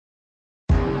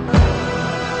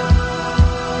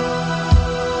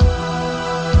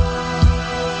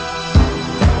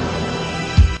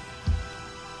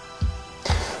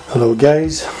Hello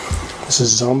guys, this is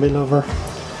Zombie Lover,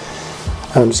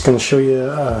 and I'm just going to show you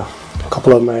a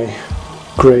couple of my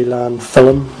Greyland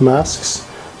Film Masks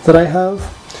that I have.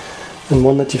 And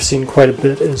one that you've seen quite a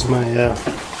bit is my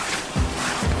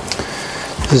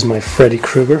this is my Freddy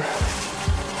Krueger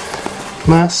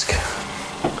mask.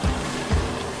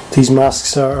 These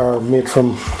masks are made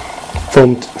from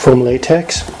foam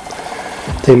latex.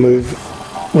 They move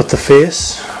with the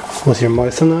face, with your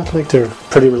mouth and that. Like, they're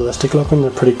pretty realistic looking, they're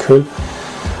pretty cool.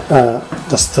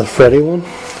 That's the Freddy one.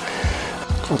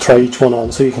 I'll try each one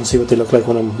on so you can see what they look like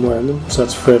when I'm wearing them. So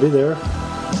that's Freddy there.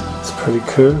 It's pretty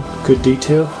cool, good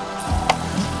detail.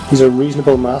 These are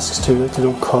reasonable masks too, like they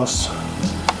don't cost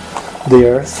the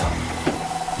earth.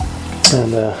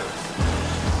 And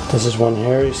this is one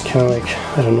here. He's kind of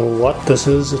like, I don't know what this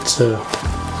is. It's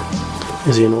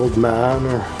is he an old man,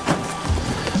 or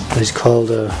he's called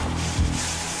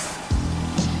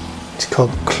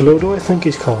Clodo, I think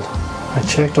he's called. I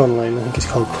checked online, I think he's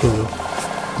called Clodo.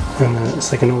 And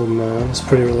it's like an old man. It's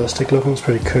pretty realistic looking, it's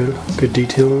pretty cool, good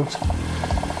detail on it.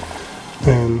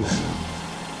 And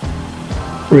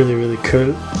really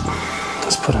cool.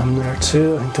 Let's put him there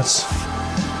too. I think that's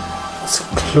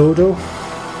Clodo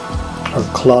or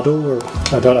Clodo, or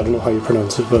I don't know how you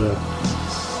pronounce it, but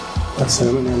that's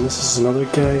him. And then this is another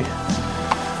guy,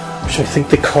 which I think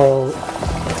they call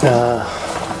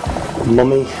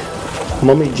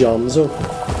Mummy Jonzo.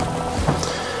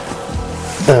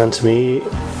 And to me,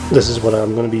 this is what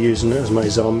I'm going to be using as my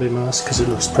zombie mask, because it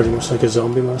looks pretty much like a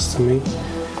zombie mask to me.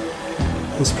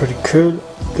 It's pretty cool,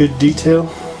 good detail.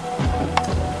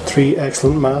 3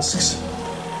 excellent masks.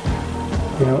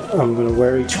 You know, I'm going to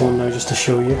wear each one now just to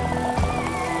show you.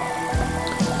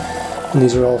 And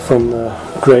these are all from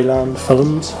Greyland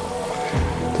Films.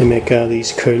 They make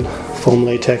these cool foam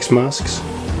latex masks.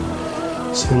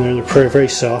 So they're very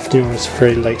soft, you know, it's a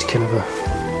very light kind of a,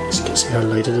 you can see how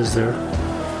light it is there.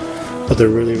 But they're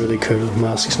really cool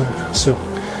masks now. So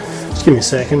just give me a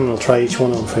second and I'll try each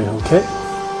one on for you, okay?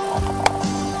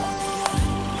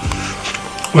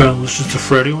 Well, this is the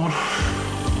Freddy one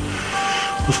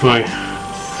with my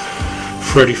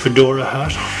Freddy fedora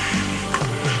hat,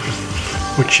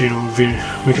 which, you know,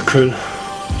 would make a cool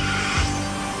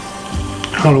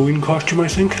Halloween costume, I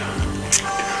think.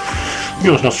 You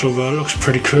know, it's not so bad, it looks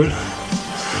pretty cool.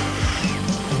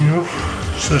 You know,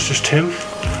 so that's just him.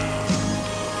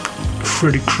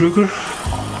 Freddy Krueger.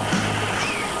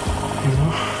 You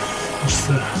know, that's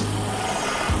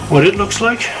what it looks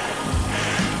like.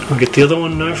 I'll get the other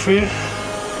one now for you.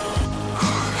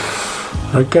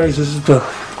 Right guys, this is the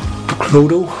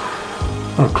Clodo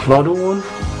or Clodo one.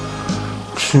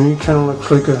 To me, kind of looks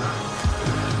like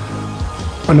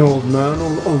an old man,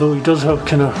 although he does have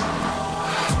kind of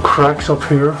cracks up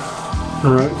here,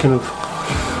 alright, kind of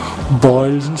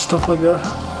boils and stuff like that.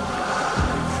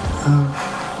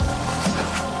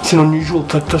 It's an unusual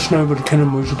thickness now, but it kind of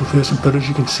moves with the face a bit, as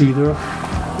you can see there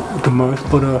with the mouth.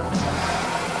 But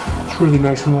it's really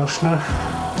nice and washed now.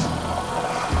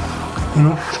 You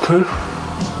know, it's cool.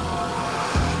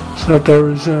 So that there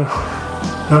is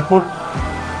that one,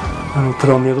 and I'll put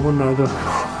on the other one now, the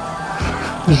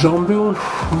zombie one.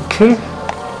 Okay.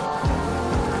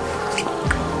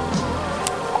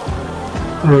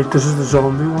 Right, this is the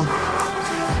zombie one.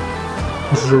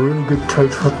 This is a really good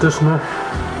tight fit, this now.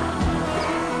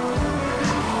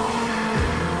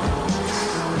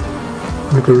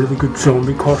 Make a really good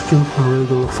zombie costume. I'm really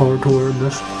going to look forward to wearing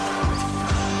this.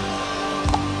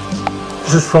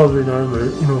 This is probably now my,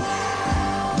 you know,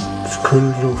 it's cool,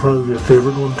 you know, probably a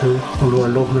favourite one too, although I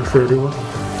love my Freddy one.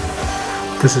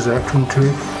 This is excellent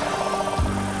too.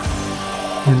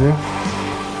 You know?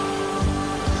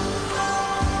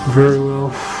 Very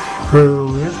well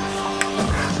made.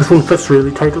 This one fits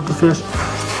really tight up the face,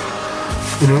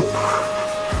 you know.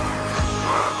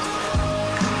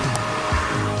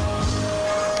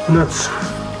 And that's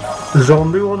the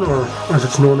zombie one, or as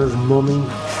it's known as Mummy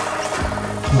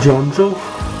Jonzo.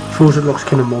 I suppose it looks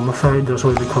kind of mummified, that's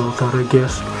why they call it that, I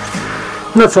guess.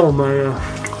 And that's all my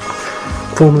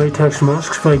foam latex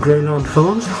masks by Greyland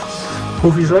Films.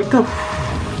 Hope you liked them.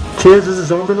 Cheers, this is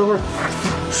Zombie Lover,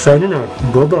 signing out.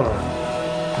 Bye bye.